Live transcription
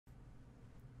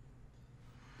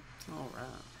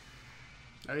Alright.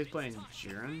 Oh, he's playing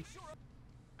Jiren?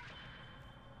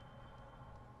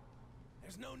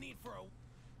 There's no need for a...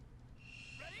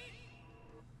 Ready?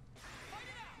 Fight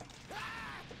it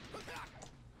out!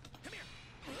 Come here!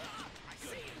 I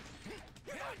see you!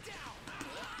 You're going down!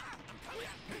 I'm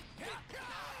coming!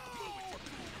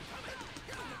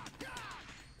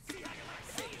 See how you like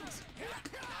things!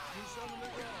 You summon the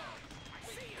god! I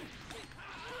see you!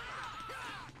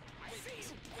 I see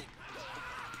you!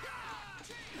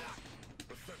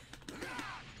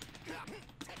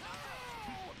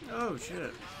 Oh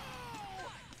shit.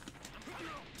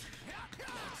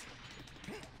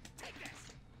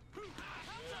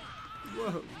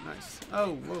 Whoa, nice.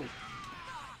 Oh, whoa.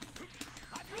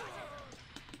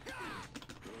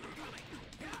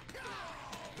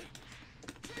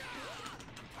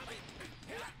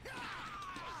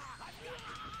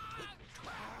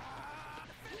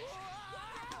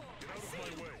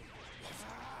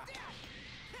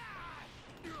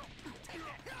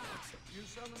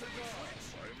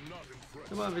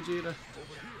 Come on, Vegeta.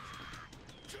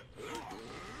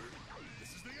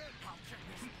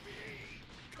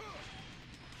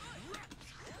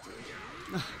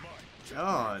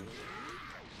 God.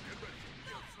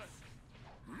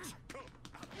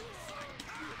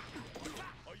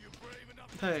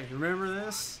 Hey, remember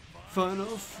this? Final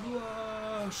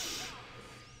Flush!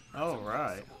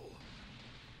 Alright.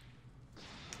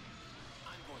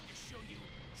 I'm going to show you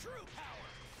true power!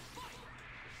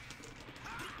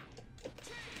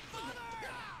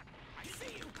 I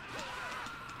see you!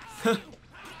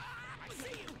 I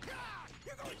see you!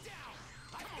 You're going down!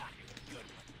 I've got you! Good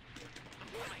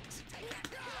one. Take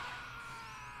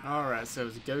that! Alright, so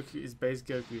it's Goku, it's Base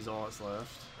Goku's all that's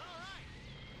left.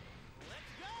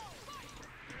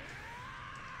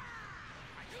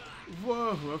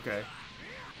 Whoa, okay.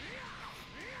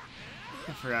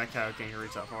 I forgot Kyle can't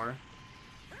reach that far.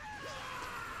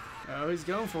 Oh, he's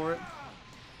going for it.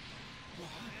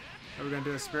 Are we gonna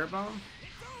do a spirit bomb?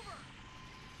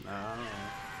 No.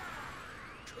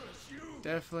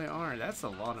 Definitely aren't. That's a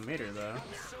lot of meter though.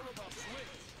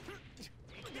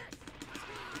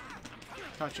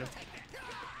 Gotcha.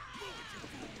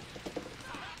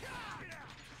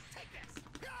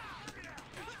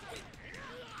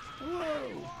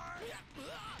 Whoa!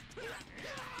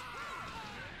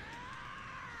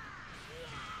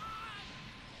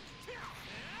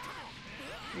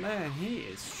 Man, he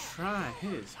is trying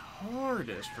his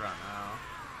hardest right now.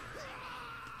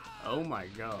 Oh my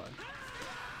god.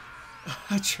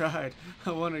 I tried.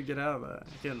 I wanted to get out of that.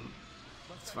 I couldn't.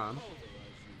 It's fine.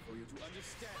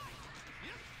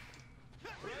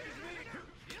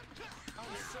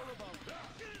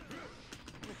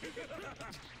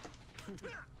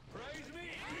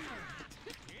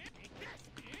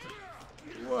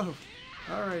 Whoa.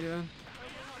 Alright then.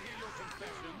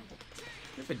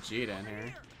 Get Vegeta in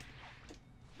here.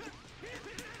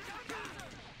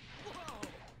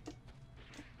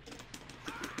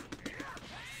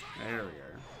 There we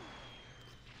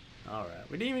go. Alright.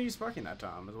 We didn't even use sparking that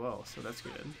time as well, so that's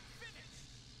good.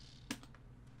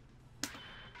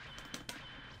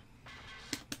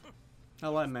 I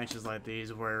like matches like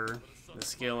these where the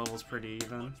skill level's pretty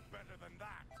even.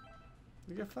 It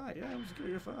was a good fight, yeah, it was a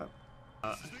good fight.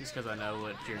 Just because I know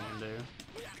what Jiren can do.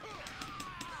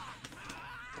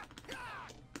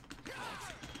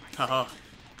 Haha.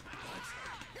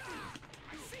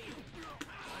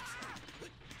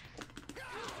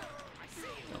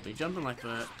 Don't be jumping like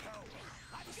that.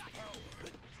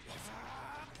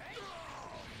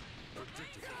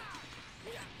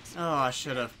 Oh, I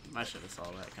should have saw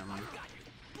that coming.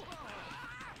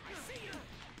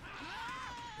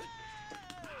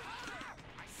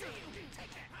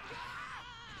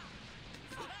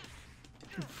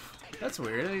 That's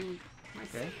weird.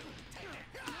 Okay.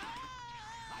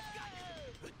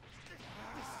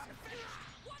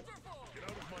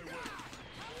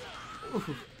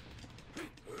 Ooh.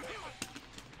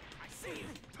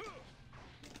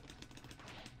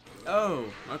 Oh,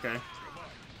 okay.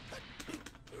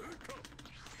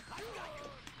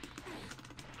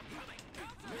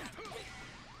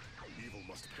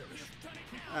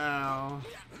 Ow.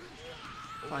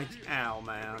 Like, ow,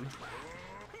 man.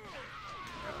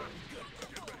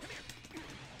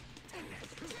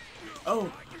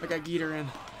 Oh, I got Geeter in.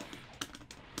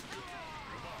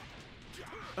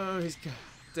 Oh, he's got...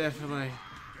 Definitely.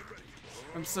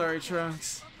 I'm sorry,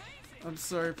 Trunks. I'm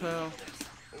sorry, pal.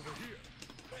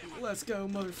 Let's go,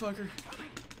 motherfucker.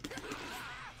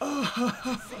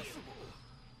 Oh.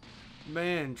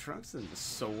 Man, Trunks and the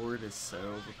sword is so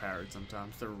overpowered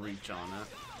sometimes. The reach on it.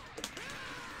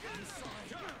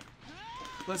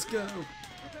 Let's go.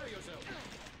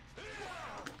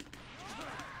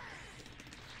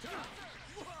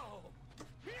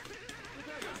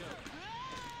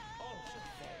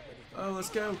 Oh, let's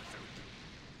go.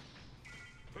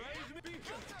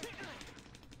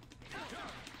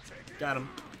 Got him.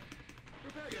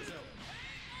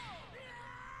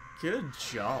 Good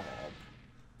job.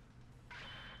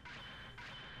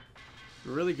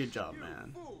 Really good job,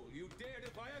 man. You dare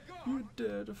defy a god? You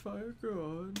dare defy a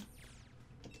god.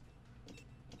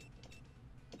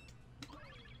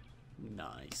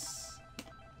 Nice.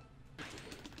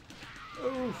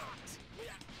 Oh.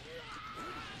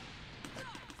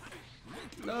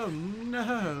 Oh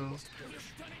no.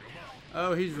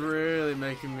 Oh, he's really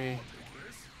making me.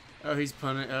 Oh, he's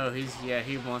punning. Oh, yeah.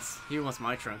 He wants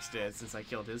my Trunks dead since I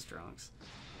killed his Trunks.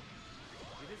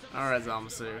 All right,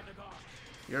 Zamasu,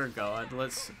 you're a god.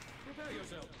 Let's.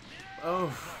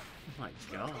 Oh my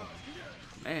god,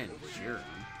 man, Jiren.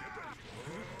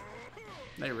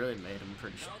 They really made him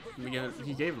pretty.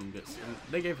 He gave him good.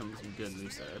 They gave him some good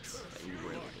movesets. They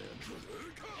really did.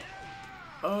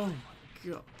 Oh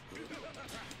my god.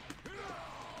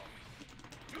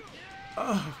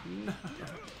 Oh no.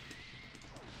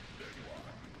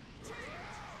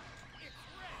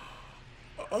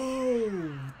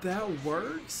 Oh, that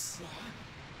works?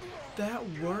 That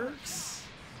works?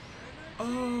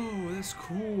 Oh, that's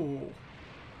cool.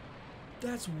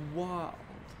 That's wild.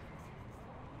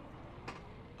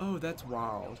 Oh, that's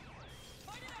wild.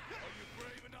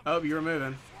 Oh, you were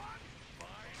moving.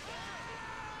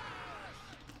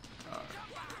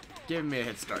 Give me a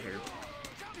head start here.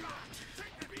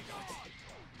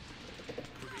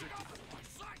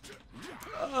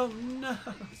 Oh no.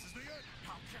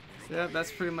 Yeah,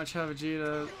 that's pretty much how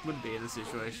Vegeta would be in this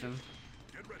situation.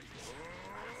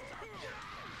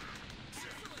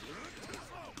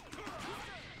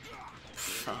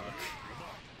 Fuck.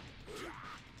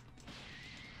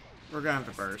 We're gonna have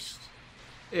to burst.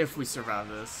 If we survive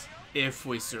this. If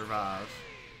we survive.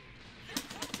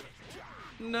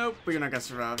 Nope, we're not gonna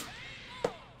survive.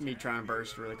 Me trying to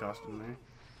burst really costing me.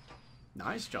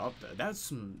 Nice job though. That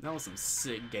was some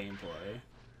sick gameplay.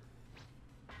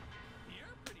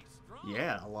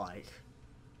 Yeah, like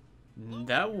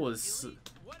that was.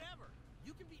 Whatever.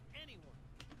 You can beat anyone.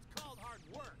 It's called hard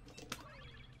work.